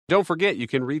Don't forget, you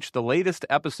can reach the latest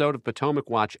episode of Potomac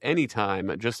Watch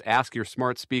anytime. Just ask your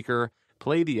smart speaker,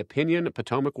 play the Opinion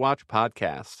Potomac Watch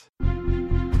podcast.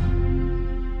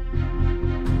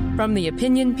 From the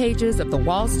opinion pages of the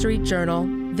Wall Street Journal,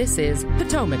 this is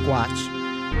Potomac Watch.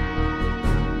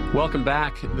 Welcome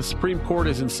back. The Supreme Court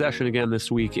is in session again this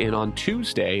week, and on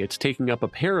Tuesday, it's taking up a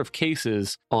pair of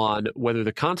cases on whether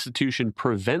the Constitution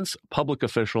prevents public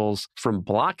officials from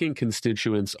blocking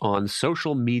constituents on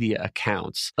social media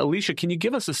accounts. Alicia, can you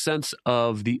give us a sense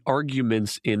of the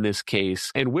arguments in this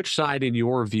case, and which side, in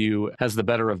your view, has the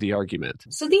better of the argument?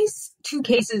 So these two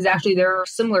cases, actually, there are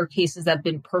similar cases that have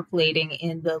been percolating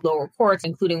in the lower courts,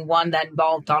 including one that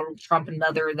involved Donald Trump and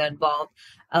another that involved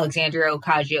Alexandria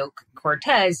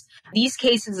Ocasio-Cortez. These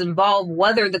cases involve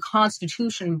whether the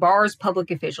Constitution bars public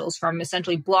officials from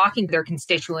essentially blocking their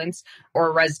constituents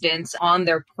or residents on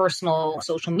their personal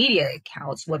social media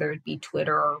accounts, whether it be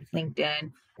Twitter or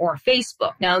LinkedIn or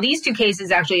Facebook. Now, these two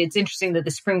cases, actually, it's interesting that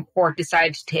the Supreme Court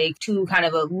decided to take two kind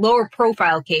of a lower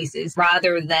profile cases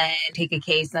rather than take a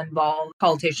case that involved a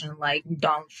politician like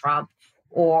Donald Trump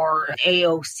or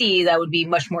AOC that would be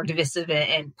much more divisive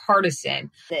and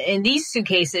partisan. In these two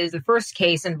cases, the first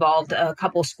case involved a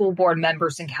couple of school board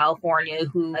members in California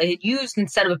who had used,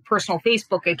 instead of personal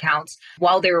Facebook accounts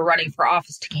while they were running for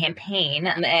office, to campaign,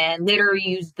 and later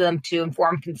used them to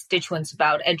inform constituents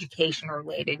about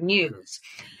education-related news.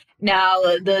 Now,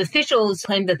 the officials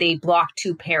claimed that they blocked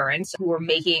two parents who were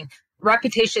making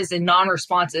repetitious and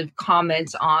non-responsive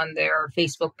comments on their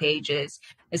Facebook pages,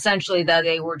 essentially that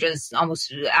they were just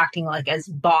almost acting like as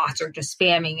bots or just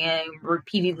spamming and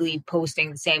repeatedly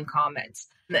posting the same comments.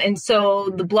 And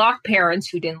so the blocked parents,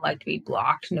 who didn't like to be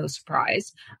blocked, no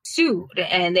surprise, sued.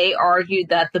 And they argued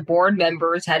that the board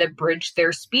members had abridged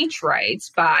their speech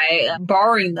rights by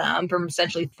barring them from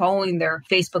essentially following their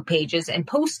Facebook pages and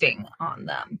posting on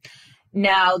them.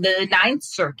 Now, the Ninth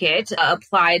Circuit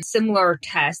applied similar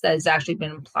tests that has actually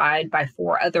been applied by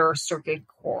four other circuit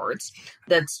courts.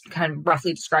 That's kind of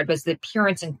roughly described as the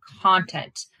appearance and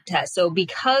content test. So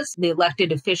because the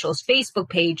elected officials' Facebook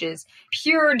pages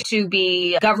appeared to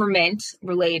be government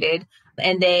related,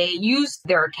 and they used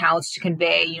their accounts to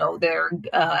convey, their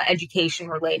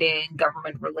education-related and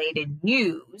government-related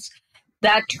news,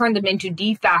 that turned them into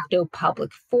de facto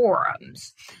public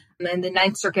forums. And the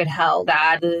Ninth Circuit held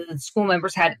that the school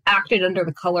members had acted under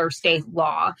the color of state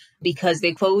law because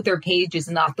they clothed their pages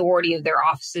in the authority of their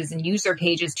offices and used their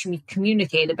pages to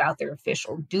communicate about their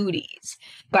official duties.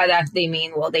 By that, they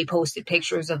mean, they posted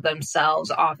pictures of themselves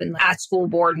often at school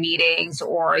board meetings,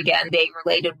 or again, they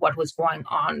related what was going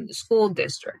on in the school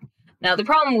district. Now, the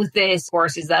problem with this, of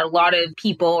course, is that a lot of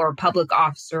people or public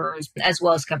officers, as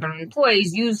well as government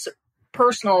employees, use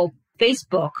personal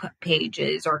Facebook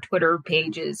pages or Twitter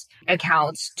pages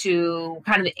accounts to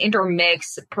kind of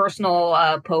intermix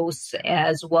personal posts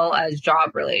as well as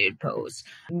job-related posts.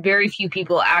 Very few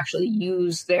people actually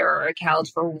use their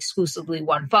accounts for exclusively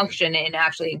one function, and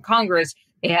actually in Congress,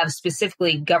 they have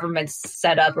specifically governments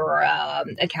set up or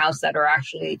accounts that are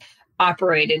actually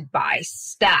operated by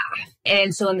staff.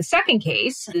 And so in the second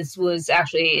case, this was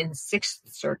actually in the Sixth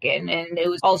Circuit, and it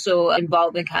was also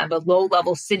involving kind of a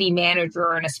low-level city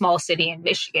manager in a small city in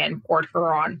Michigan, Port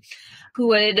Huron,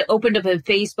 who had opened up a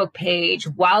Facebook page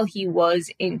while he was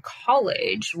in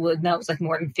college. That was like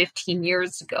more than 15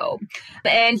 years ago.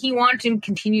 And he wanted to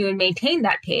continue and maintain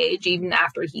that page even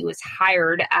after he was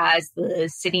hired as the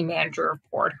city manager of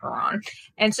Port Huron.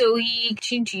 And so he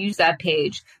continued to use that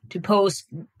page to post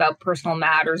about personal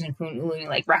matters, including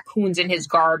like raccoons in his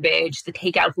garbage, the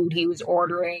takeout food he was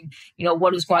ordering,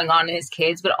 what was going on in his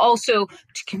kids, but also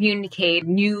to communicate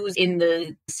news in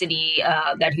the city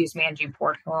that he was managing,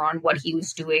 Port Huron, what he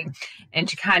was doing, and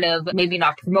to kind of maybe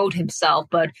not promote himself,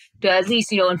 but to at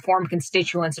least, inform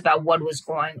constituents about what was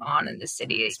going on in the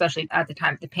city, especially at the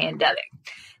time of the pandemic.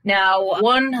 Now,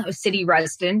 one city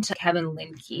resident, Kevin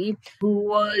Linke, who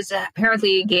was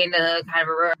apparently gained a kind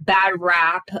of a bad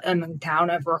rap in the town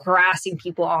of harassing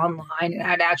people online and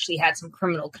had actually had some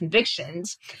criminal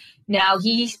convictions. Now,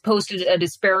 he posted a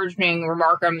disparaging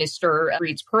remark on Mr.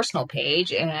 Reed's personal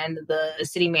page, and the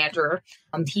city manager,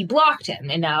 he blocked him.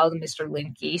 And now Mr.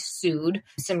 Linke sued,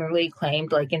 similarly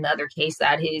claimed, like in the other case,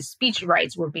 that his speech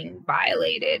rights were being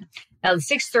violated. Now, the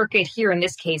Sixth Circuit here in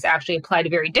this case actually applied a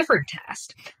very different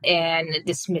test and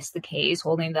dismissed the case,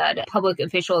 holding that a public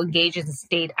official engages in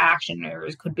state action or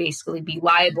could basically be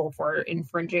liable for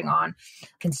infringing on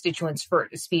constituents' for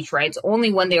speech rights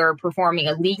only when they are performing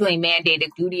a legally mandated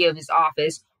duty of his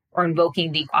office or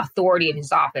invoking the authority of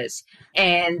his office.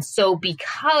 And so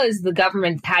because the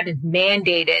government hadn't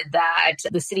mandated that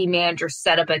the city manager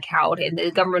set up an account and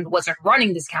the government wasn't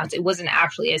running this account, it wasn't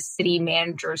actually a city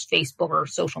manager's Facebook or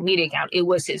social media account, it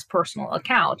was his personal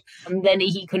account, then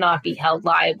he could not be held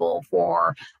liable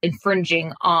for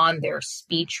infringing on their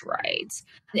speech rights.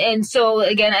 And so,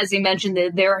 again, as I mentioned,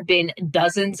 there have been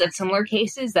dozens of similar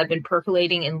cases that have been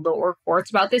percolating in lower courts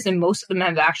about this, and most of them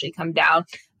have actually come down,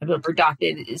 have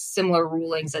adopted similar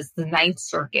rulings as the Ninth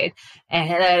Circuit, and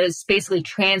has basically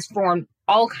transformed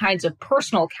all kinds of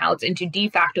personal accounts into de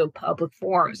facto public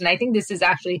forums. And I think this is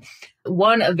actually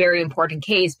a very important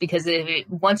case, because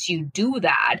once you do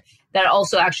that, that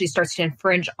also actually starts to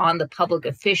infringe on the public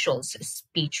officials'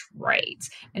 speech rights.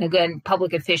 And again,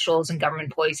 public officials and government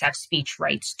employees have speech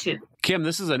rights too. Kim,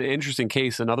 this is an interesting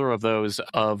case, another of those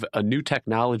of a new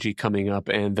technology coming up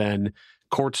and then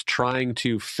courts trying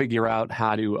to figure out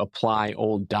how to apply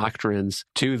old doctrines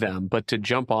to them. But to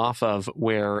jump off of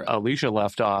where Alicia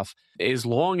left off, as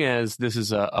long as this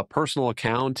is a personal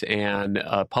account and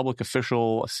a public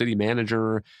official, a city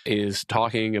manager, is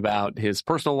talking about his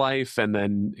personal life and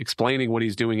then explaining what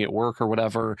he's doing at work or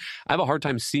whatever, I have a hard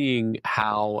time seeing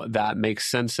how that makes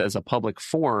sense as a public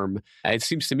forum. It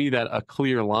seems to me that a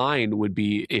clear line would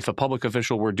be if a public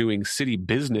official were doing city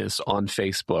business on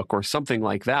Facebook or something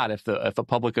like that. If a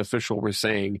public official were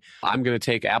saying, I'm going to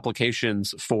take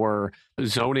applications for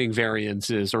zoning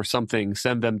variances or something,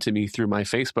 send them to me through my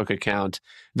Facebook account,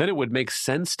 then it would make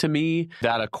sense to me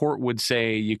that a court would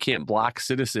say you can't block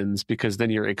citizens because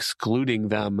then you're excluding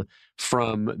them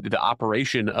from the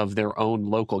operation of their own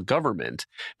local government.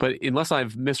 But unless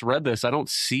I've misread this, I don't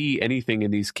see anything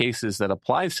in these cases that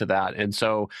applies to that. And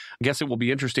so I guess it will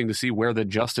be interesting to see where the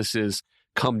justices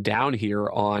come down here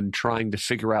on trying to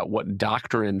figure out what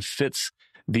doctrine fits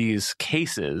these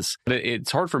cases. But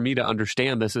it's hard for me to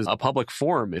understand this as a public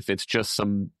forum if it's just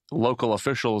some local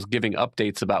officials giving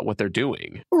updates about what they're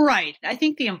doing. Right. I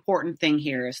think the important thing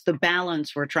here is the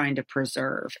balance we're trying to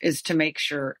preserve is to make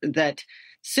sure that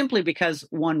simply because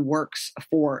one works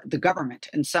for the government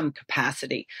in some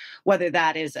capacity, whether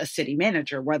that is a city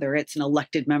manager, whether it's an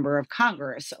elected member of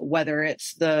Congress, whether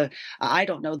it's the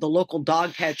local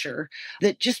dog catcher,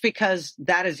 that just because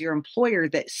that is your employer,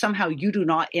 that somehow you do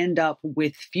not end up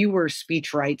with fewer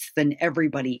speech rights than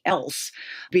everybody else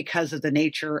because of the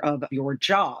nature of your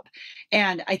job.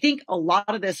 And I think a lot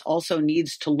of this also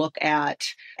needs to look at,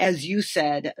 as you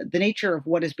said, the nature of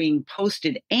what is being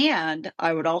posted. And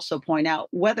I would also point out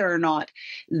whether or not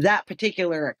that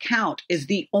particular account is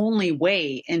the only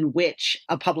way in which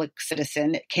a public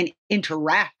citizen can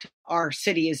interact. Our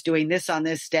city is doing this on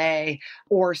this day,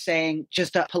 or saying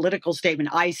just a political statement,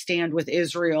 I stand with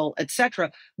Israel,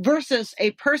 etc., versus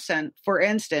a person, for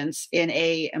instance, in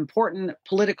a important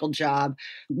political job,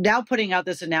 now putting out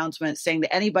this announcement saying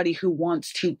that anybody who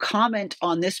wants to comment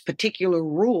on this particular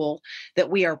rule that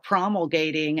we are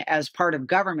promulgating as part of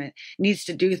government needs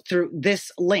to do through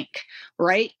this link,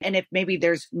 right? And if maybe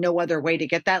there's no other way to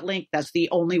get that link, that's the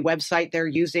only website they're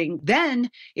using, then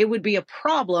it would be a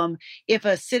problem if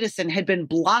a citizen had been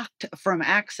blocked from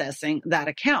accessing that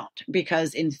account,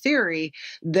 because in theory,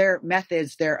 their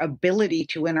methods, their ability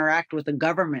to interact with the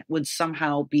government would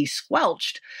somehow be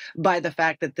squelched by the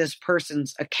fact that this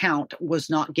person's account was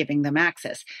not giving them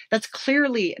access. That's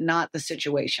clearly not the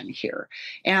situation here.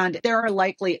 And there are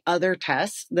likely other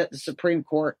tests that the Supreme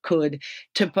Court could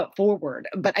to put forward.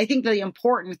 But I think the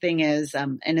important thing is,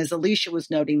 and as Alicia was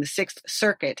noting, the Sixth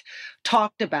Circuit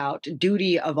talked about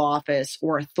duty of office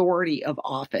or authority of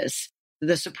office.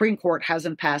 The Supreme Court has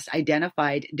in past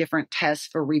identified different tests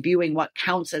for reviewing what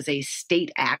counts as a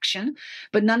state action,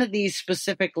 but none of these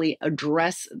specifically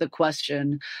address the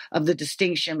question of the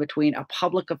distinction between a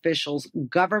public official's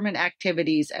government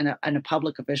activities and a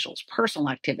public official's personal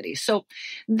activities. So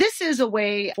this is a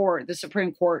way for the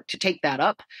Supreme Court to take that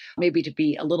up, maybe to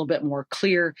be a little bit more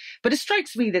clear. But it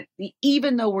strikes me that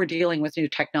even though we're dealing with new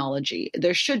technology,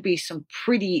 there should be some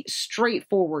pretty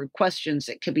straightforward questions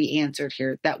that could be answered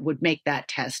here that would make that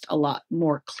test a lot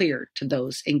more clear to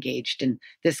those engaged in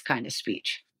this kind of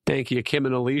speech. Thank you, Kim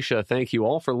and Alicia. Thank you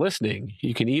all for listening.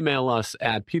 You can email us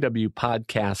at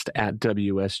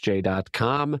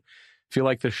pwpodcast@wsj.com. If you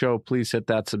like the show, please hit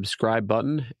that subscribe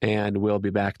button, and we'll be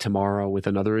back tomorrow with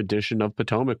another edition of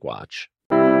Potomac Watch.